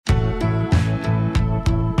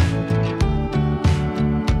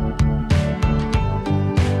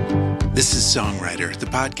Songwriter, the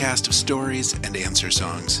podcast of stories and answer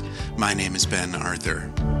songs. My name is Ben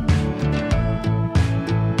Arthur.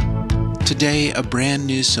 Today, a brand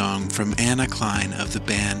new song from Anna Klein of the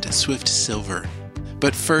band Swift Silver.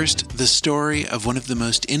 But first, the story of one of the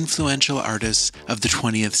most influential artists of the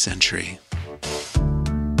 20th century.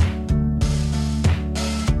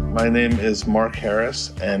 My name is Mark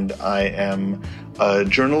Harris, and I am a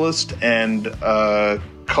journalist and a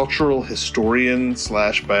cultural historian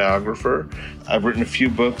 / biographer. I've written a few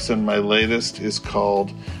books, and my latest is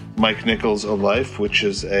called Mike Nichols: A Life, which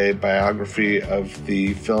is a biography of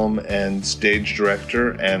the film and stage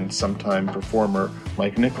director and sometime performer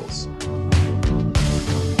Mike Nichols.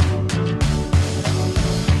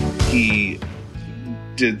 He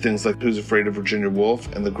did things like Who's Afraid of Virginia Woolf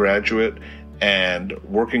and The Graduate and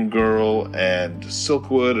Working Girl and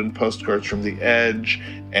Silkwood and Postcards from the Edge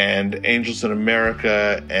and Angels in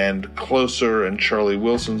America and Closer and Charlie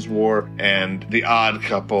Wilson's War and The Odd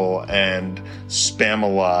Couple and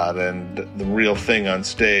Spamalot and The Real Thing on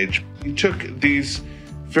Stage. He took these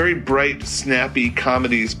very bright, snappy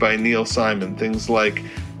comedies by Neil Simon, things like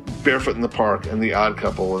Barefoot in the Park and The Odd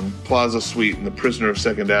Couple and Plaza Suite and The Prisoner of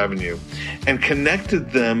Second Avenue, and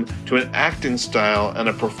connected them to an acting style and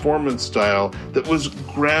a performance style that was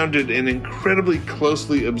grounded in incredibly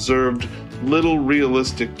closely observed little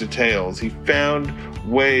realistic details. He found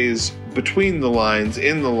ways between the lines,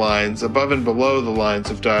 in the lines, above and below the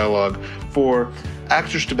lines of dialogue for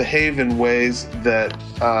actors to behave in ways that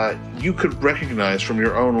you could recognize from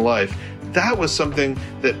your own life. That was something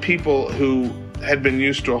that people who had been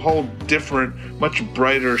used to a whole different, much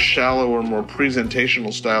brighter, shallower, more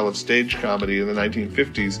presentational style of stage comedy in the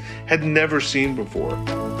 1950s had never seen before.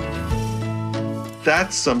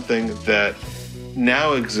 That's something that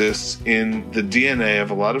now exists in the DNA of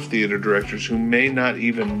a lot of theater directors who may not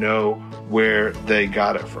even know where they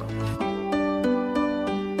got it from.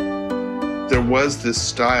 There was this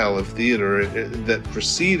style of theater that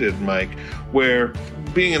preceded Mike, where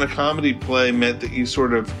being in a comedy play meant that you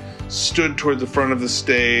sort of stood toward the front of the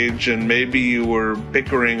stage and maybe you were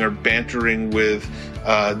bickering or bantering with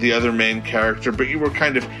the other main character, but you were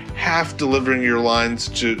kind of half delivering your lines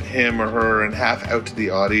to him or her and half out to the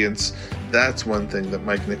audience. That's one thing that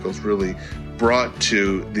Mike Nichols really brought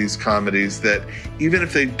to these comedies, that even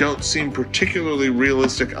if they don't seem particularly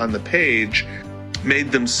realistic on the page,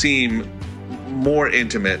 made them seem more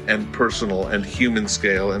intimate and personal and human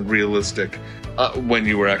scale and realistic when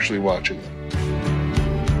you were actually watching them.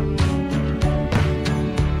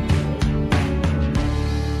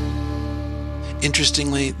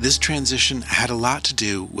 Interestingly, this transition had a lot to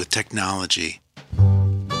do with technology.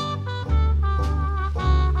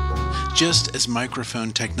 Just as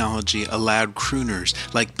microphone technology allowed crooners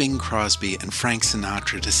like Bing Crosby and Frank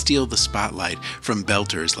Sinatra to steal the spotlight from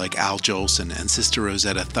belters like Al Jolson and Sister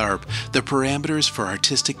Rosetta Tharpe, the parameters for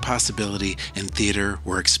artistic possibility in theater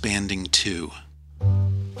were expanding too.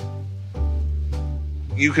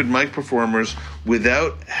 You could mic performers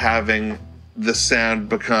without having the sound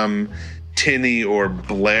become tinny or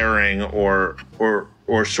blaring or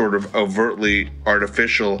sort of overtly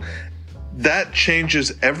artificial. That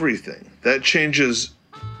changes everything. That changes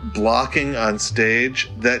blocking on stage.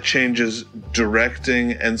 That changes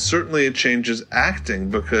directing, and certainly it changes acting,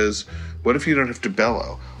 because what if you don't have to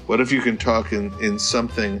bellow? What if you can talk in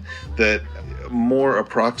something that more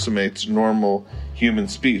approximates normal human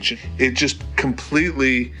speech? It just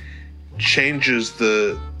completely changes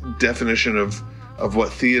the definition of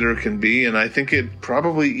what theater can be, and I think it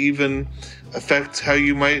probably even affects how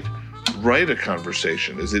you might write a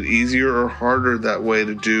conversation. Is it easier or harder that way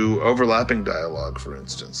to do overlapping dialogue, for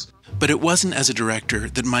instance? But it wasn't as a director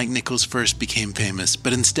that Mike Nichols first became famous,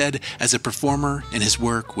 but instead as a performer in his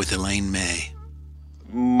work with Elaine May.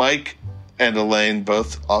 Mike and Elaine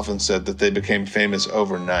both often said that they became famous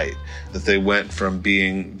overnight, that they went from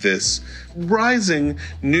being this rising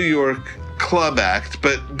New York club act,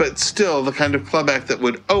 but still the kind of club act that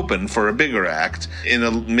would open for a bigger act in a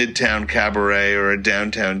midtown cabaret or a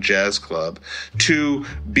downtown jazz club, to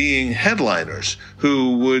being headliners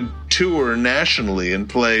who would tour nationally and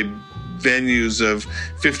play venues of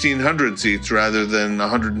 1,500 seats rather than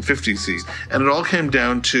 150 seats. And it all came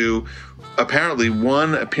down to apparently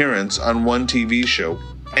one appearance on one TV show.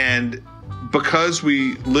 And because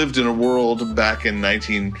we lived in a world back in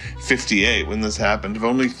 1958 when this happened of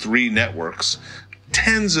only 3 networks,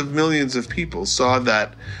 tens of millions of people saw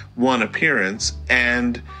that one appearance,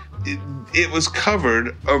 and it was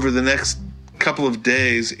covered over the next couple of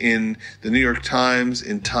days in the New York Times,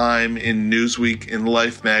 in Time, in Newsweek, in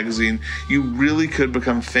Life magazine. You really could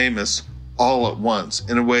become famous all at once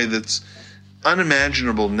in a way that's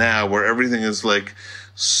unimaginable now, where everything is like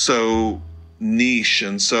so niche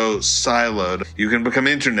and so siloed. You can become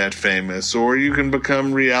internet famous, or you can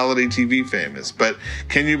become reality TV famous, but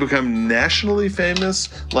can you become nationally famous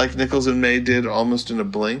like Nichols and May did almost in a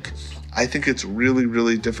blink? I think it's really,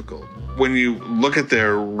 really difficult. When you look at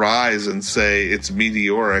their rise and say it's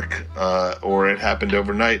meteoric or it happened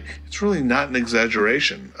overnight, it's really not an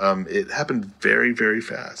exaggeration. It happened very, very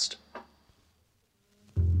fast.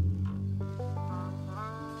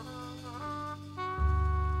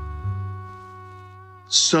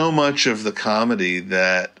 So much of the comedy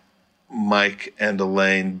that Mike and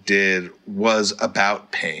Elaine did was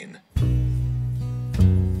about pain.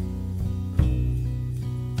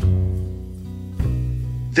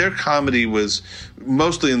 Their comedy was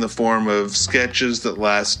mostly in the form of sketches that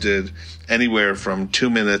lasted anywhere from 2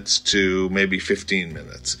 minutes to maybe 15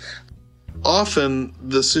 minutes. Often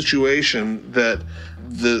the situation that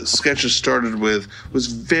the sketches started with was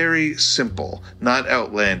very simple, not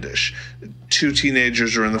outlandish. 2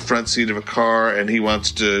 teenagers are in the front seat of a car and he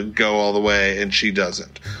wants to go all the way and she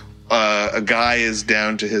doesn't. A guy is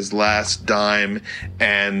down to his last dime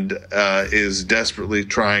and is desperately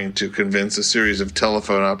trying to convince a series of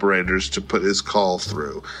telephone operators to put his call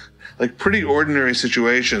through. Like pretty ordinary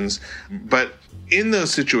situations, but in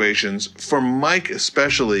those situations, for Mike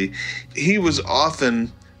especially, he was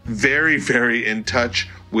often very, very in touch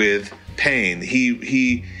with pain.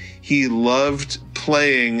 He loved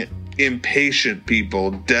playing impatient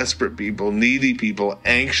people, desperate people, needy people,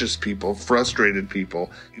 anxious people, frustrated people.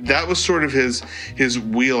 That was sort of his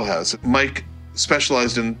wheelhouse. Mike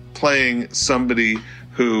specialized in playing somebody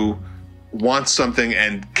who wants something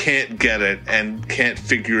and can't get it and can't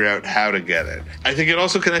figure out how to get it. I think it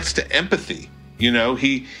also connects to empathy. You know,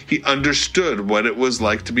 he understood what it was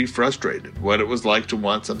like to be frustrated, what it was like to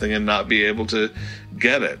want something and not be able to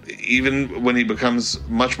get it. Even when he becomes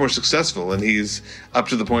much more successful and he's up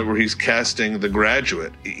to the point where he's casting The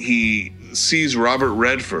Graduate, he sees Robert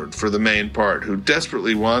Redford for the main part, who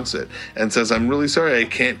desperately wants it, and says, "I'm really sorry, I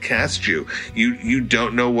can't cast you. You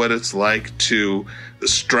don't know what it's like to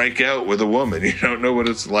strike out with a woman. You don't know what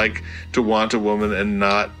it's like to want a woman and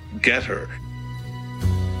not get her."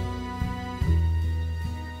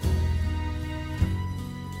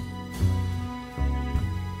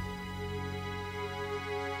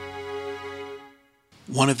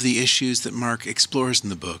 One of the issues that Mark explores in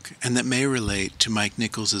the book, and that may relate to Mike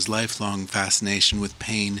Nichols' lifelong fascination with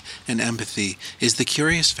pain and empathy, is the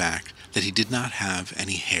curious fact that he did not have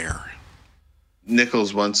any hair.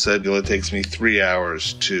 Nichols once said, "It takes me 3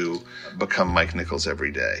 hours to become Mike Nichols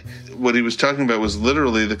every day." What he was talking about was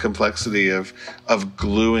literally the complexity of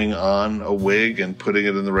gluing on a wig and putting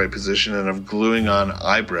it in the right position, and of gluing on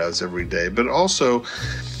eyebrows every day, but also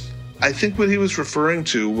I think what he was referring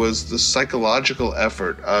to was the psychological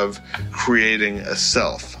effort of creating a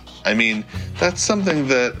self. I mean, that's something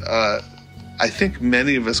that I think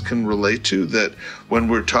many of us can relate to, that when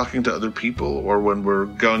we're talking to other people, or when we're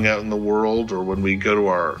going out in the world, or when we go to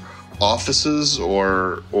our offices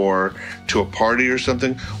or to a party or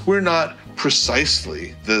something, we're not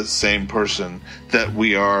precisely the same person that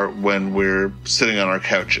we are when we're sitting on our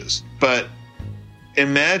couches. But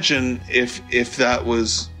imagine if that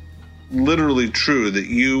was literally true, that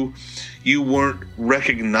you weren't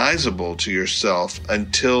recognizable to yourself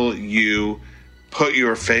until you put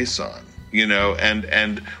your face on, you know,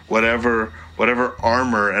 and whatever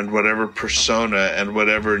armor and whatever persona and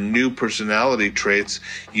whatever new personality traits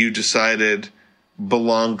you decided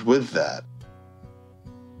belonged with that.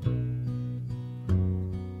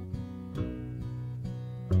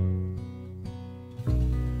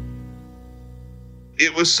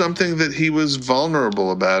 It was something that he was vulnerable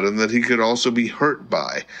about and that he could also be hurt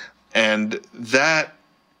by. And that,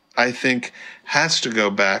 I think, has to go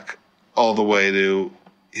back all the way to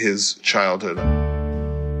his childhood.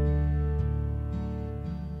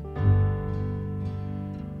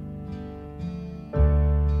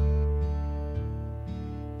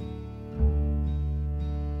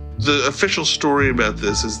 The official story about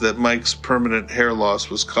this is that Mike's permanent hair loss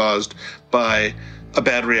was caused by a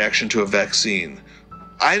bad reaction to a vaccine.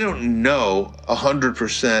 I don't know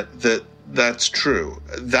 100% that that's true.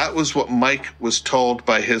 That was what Mike was told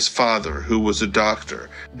by his father, who was a doctor.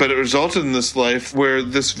 But it resulted in this life where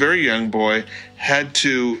this very young boy had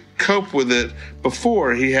to cope with it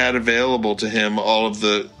before he had available to him all of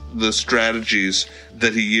the strategies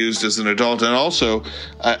that he used as an adult. And also,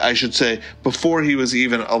 I should say, before he was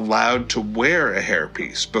even allowed to wear a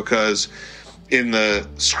hairpiece, because in the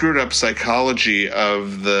screwed up psychology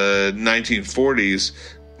of the 1940s,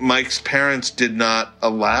 Mike's parents did not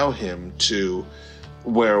allow him to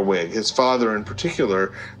wear a wig. His father, in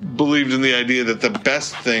particular, believed in the idea that the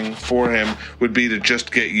best thing for him would be to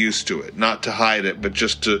just get used to it, not to hide it, but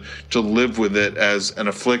just to live with it as an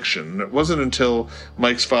affliction. And it wasn't until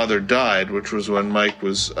Mike's father died, which was when Mike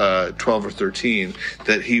was 12 or 13,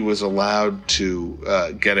 that he was allowed to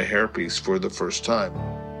get a hairpiece for the first time.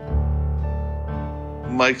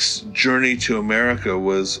 Mike's journey to America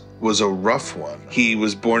was a rough one. He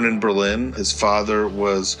was born in Berlin. His father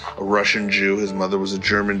was a Russian Jew. His mother was a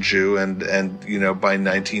German Jew. And by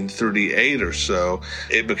 1938 or so,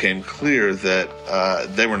 it became clear that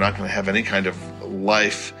they were not going to have any kind of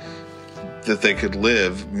life that they could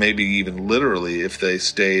live, maybe even literally, if they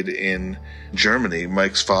stayed in Germany.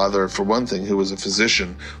 Mike's father, for one thing, who was a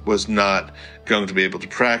physician, was not going to be able to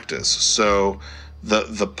practice. So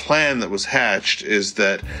the plan that was hatched is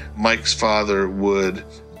that Mike's father would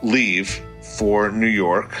leave for New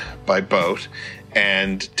York by boat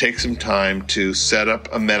and take some time to set up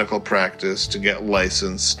a medical practice, to get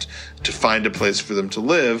licensed, to find a place for them to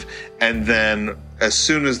live. And then as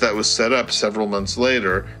soon as that was set up, several months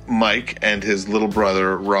later, Mike and his little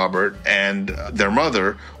brother, Robert, and their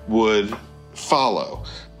mother would follow.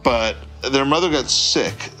 But their mother got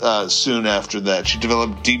sick soon after that. She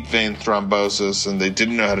developed deep vein thrombosis, and they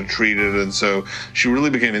didn't know how to treat it, and so she really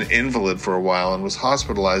became an invalid for a while and was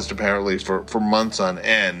hospitalized apparently for months on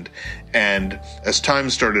end. And as time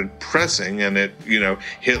started pressing and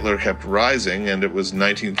Hitler kept rising, and it was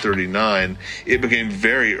 1939, it became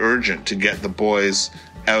very urgent to get the boys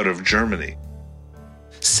out of Germany.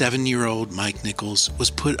 7-year-old Mike Nichols was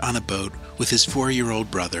put on a boat with his 4-year-old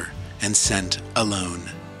brother and sent alone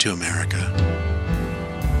to America.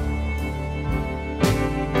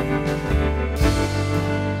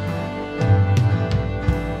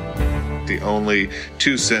 The only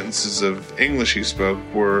 2 sentences of English he spoke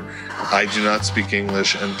were, "I do not speak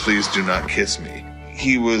English and please do not kiss me."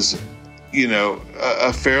 He was,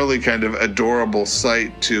 a fairly kind of adorable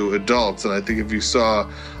sight to adults. And I think if you saw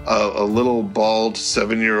a little bald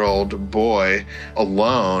 7-year-old boy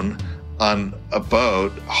alone on a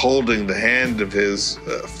boat holding the hand of his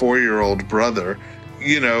 4-year-old brother,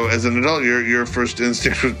 as an adult, your first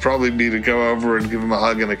instinct would probably be to go over and give him a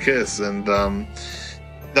hug and a kiss. And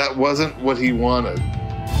that wasn't what he wanted.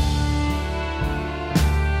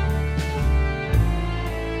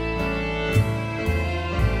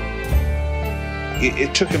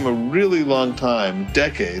 It took him a really long time,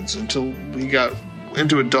 decades, until he got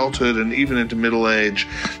into adulthood and even into middle age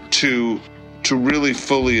to really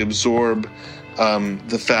fully absorb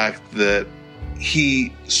the fact that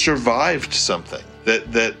he survived something.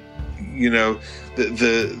 That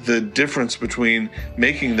the difference between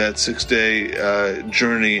making that 6-day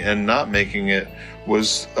journey and not making it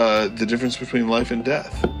was the difference between life and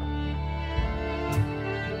death.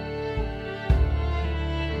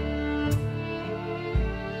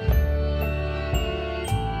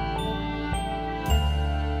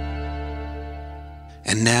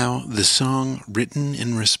 And now, the song written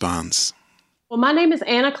in response. Well, my name is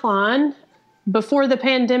Anna Klein. Before the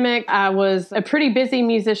pandemic, I was a pretty busy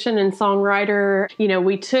musician and songwriter.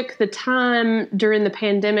 We took the time during the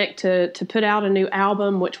pandemic to put out a new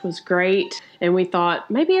album, which was great. And we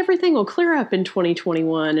thought maybe everything will clear up in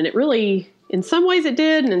 2021. And it really, in some ways it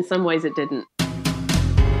did, and in some ways it didn't.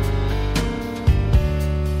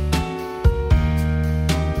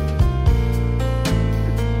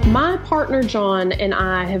 My partner, John, and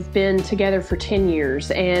I have been together for 10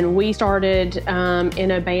 years, and we started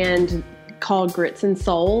in a band called Grits and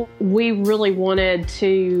Soul. We really wanted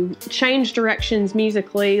to change directions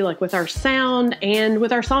musically, like with our sound and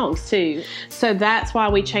with our songs too. So that's why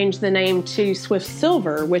we changed the name to Swift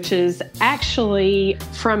Silver, which is actually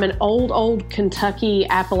from an old Kentucky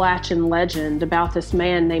Appalachian legend about this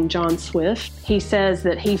man named John Swift. He says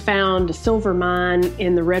that he found a silver mine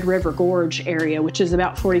in the Red River Gorge area, which is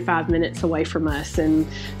about 45 minutes away from us, and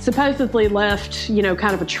supposedly left,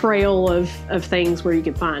 kind of a trail of things where you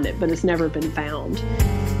could find it, but it's never been found.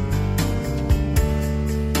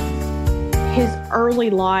 His early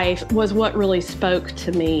life was what really spoke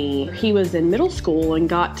to me. He was in middle school and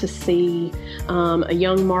got to see a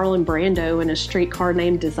young Marlon Brando in a streetcar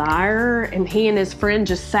named Desire, and he and his friend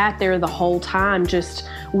just sat there the whole time just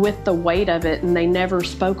with the weight of it, and they never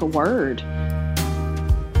spoke a word.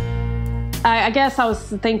 I guess I was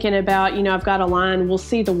thinking about, I've got a line, we'll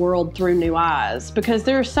see the world through new eyes, because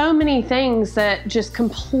there are so many things that just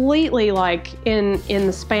completely, like in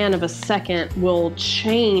the span of a second, will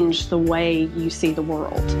change the way you see the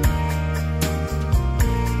world.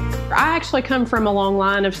 I actually come from a long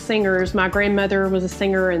line of singers. My grandmother was a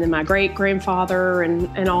singer, and then my great-grandfather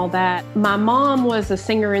and all that. My mom was a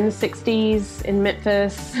singer in the 60s in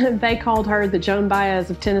Memphis. They called her the Joan Baez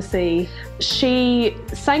of Tennessee. She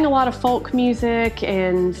sang a lot of folk music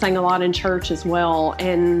and sang a lot in church as well,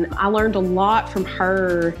 and I learned a lot from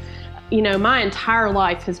her. You know, my entire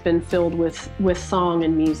life has been filled with song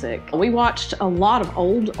and music. We watched a lot of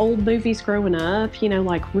old movies growing up, you know,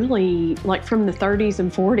 really from the 30s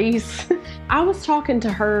and 40s. I was talking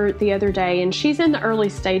to her the other day, and she's in the early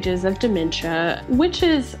stages of dementia, which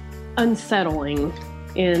is unsettling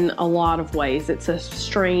in a lot of ways. It's a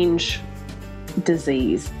strange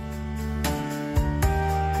disease.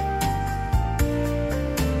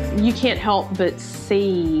 You can't help but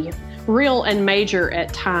see real and major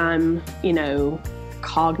at time, you know,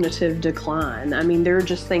 cognitive decline. I mean, there are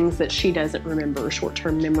just things that she doesn't remember,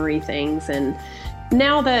 short-term memory things. And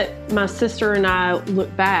now that my sister and I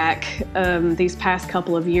look back these past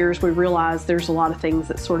couple of years, we realize there's a lot of things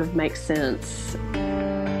that sort of make sense.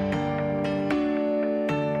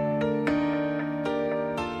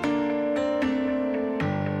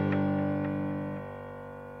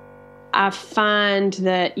 I find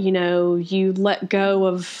that, you know, you let go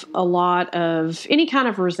of a lot of any kind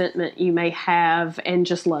of resentment you may have and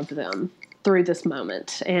just love them through this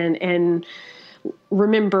moment and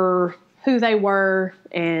remember who they were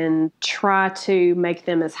and try to make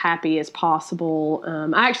them as happy as possible.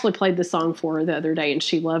 I actually played the song for her the other day, and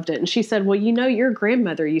she loved it. And she said, well, you know, your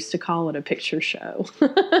grandmother used to call it a picture show.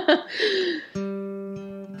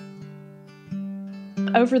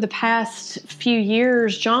 Over the past few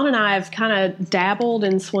years, John and I have kind of dabbled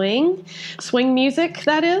in swing music,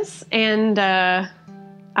 that is, and I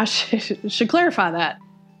should clarify that.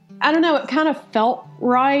 I don't know, it kind of felt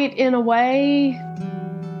right in a way.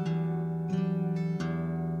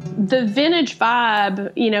 The vintage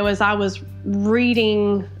vibe, you know, as I was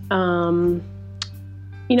reading,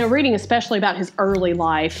 reading especially about his early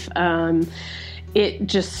life, it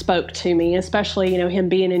just spoke to me, especially, you know, him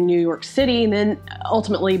being in New York City and then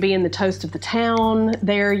ultimately being the toast of the town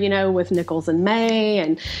there, you know, with Nichols and May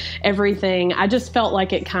and everything. I just felt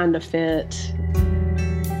like it kind of fit.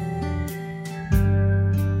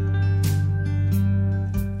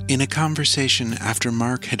 In a conversation after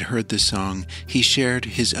Mark had heard the song, he shared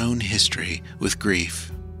his own history with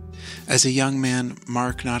grief. As a young man,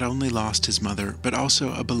 Mark not only lost his mother, but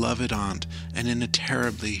also a beloved aunt, and in a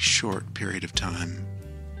terribly short period of time.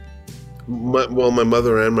 My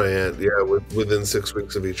mother and my aunt, within 6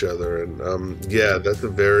 weeks of each other. And, that's a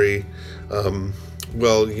very,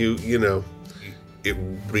 it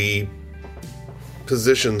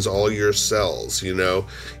repositions all your cells, you know.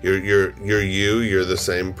 You're the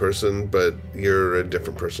same person, but you're a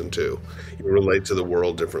different person too. You relate to the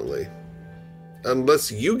world differently.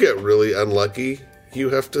 Unless you get really unlucky, you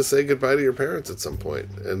have to say goodbye to your parents at some point.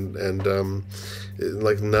 And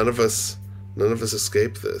none of us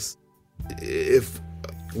escape this. If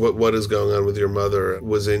what is going on with your mother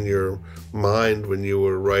was in your mind when you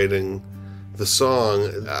were writing the song,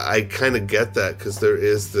 I kind of get that, because there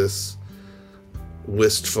is this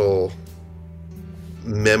wistful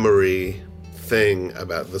memory thing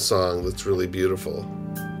about the song that's really beautiful.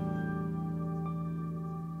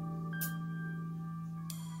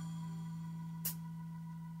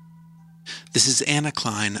 This is Anna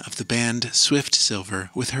Klein of the band Swift Silver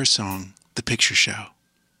with her song, The Picture Show.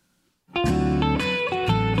 I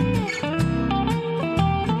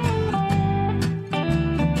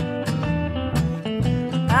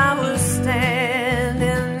was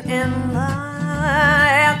standing in line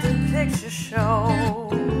at the picture show,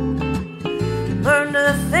 learned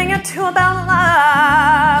a thing or two about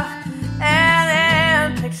life and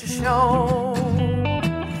then picture show.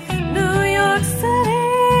 New York City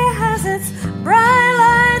has its bright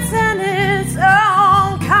lights and its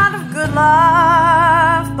own kind of good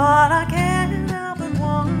life, but I can't help but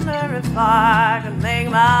wonder if I could make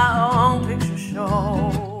my own picture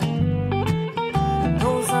show.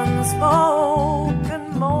 Those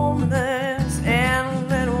unspoken moments and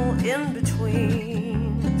little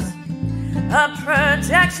in-betweens, a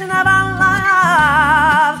projection of our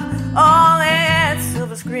life, all its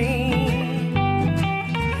silver screen.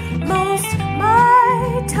 Most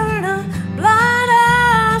might turn a blind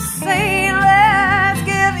eye, say let's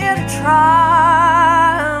give it a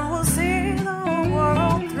try. We'll see the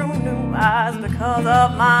world through new eyes because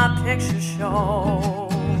of my picture show.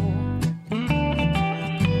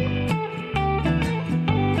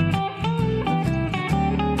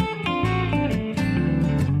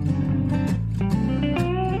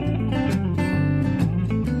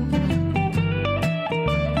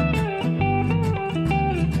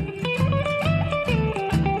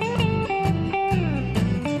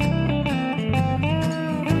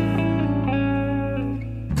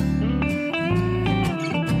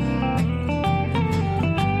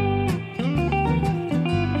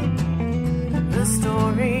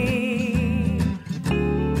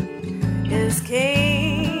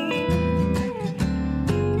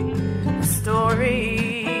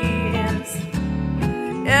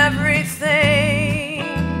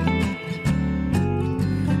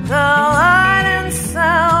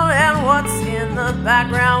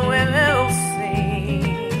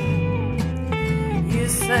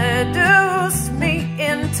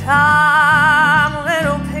 time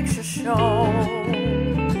little picture show.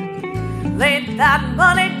 Laid that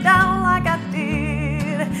money down like I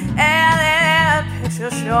did at that picture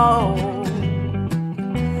show.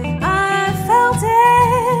 I felt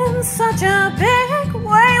in such a big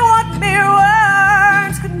way what mere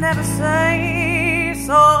words could never say.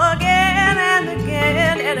 So again and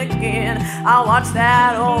again and again I watched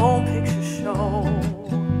that old picture show.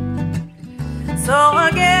 So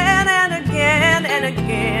again and again and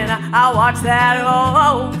again I watched that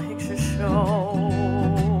old picture show.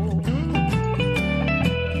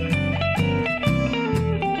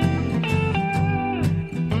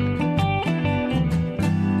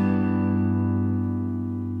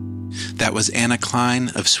 That was Anna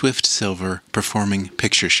Klein of Swift Silver performing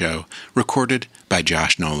Picture Show, recorded by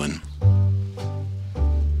Josh Nolan.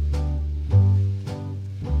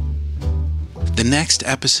 The next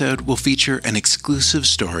episode will feature an exclusive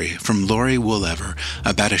story from Laurie Woolever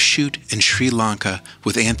about a shoot in Sri Lanka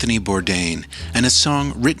with Anthony Bourdain and a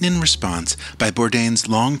song written in response by Bourdain's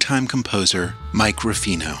longtime composer, Mike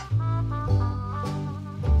Ruffino.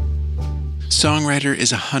 Songwriter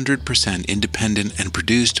is 100% independent and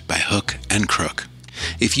produced by Hook and Crook.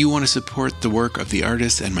 If you want to support the work of the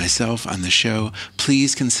artist and myself on the show,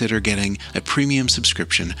 please consider getting a premium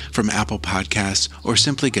subscription from Apple Podcasts or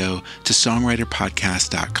simply go to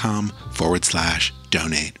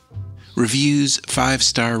songwriterpodcast.com/donate. Reviews,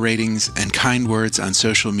 5-star ratings, and kind words on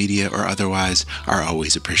social media or otherwise are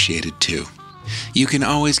always appreciated too. You can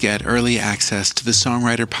always get early access to the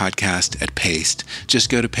Songwriter Podcast at Paste. Just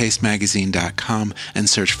go to pastemagazine.com and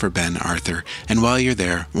search for Ben Arthur. And while you're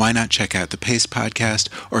there, why not check out the Paste Podcast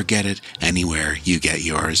or get it anywhere you get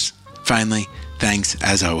yours? Finally, thanks,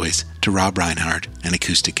 as always, to Rob Reinhardt and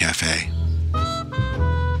Acoustic Cafe.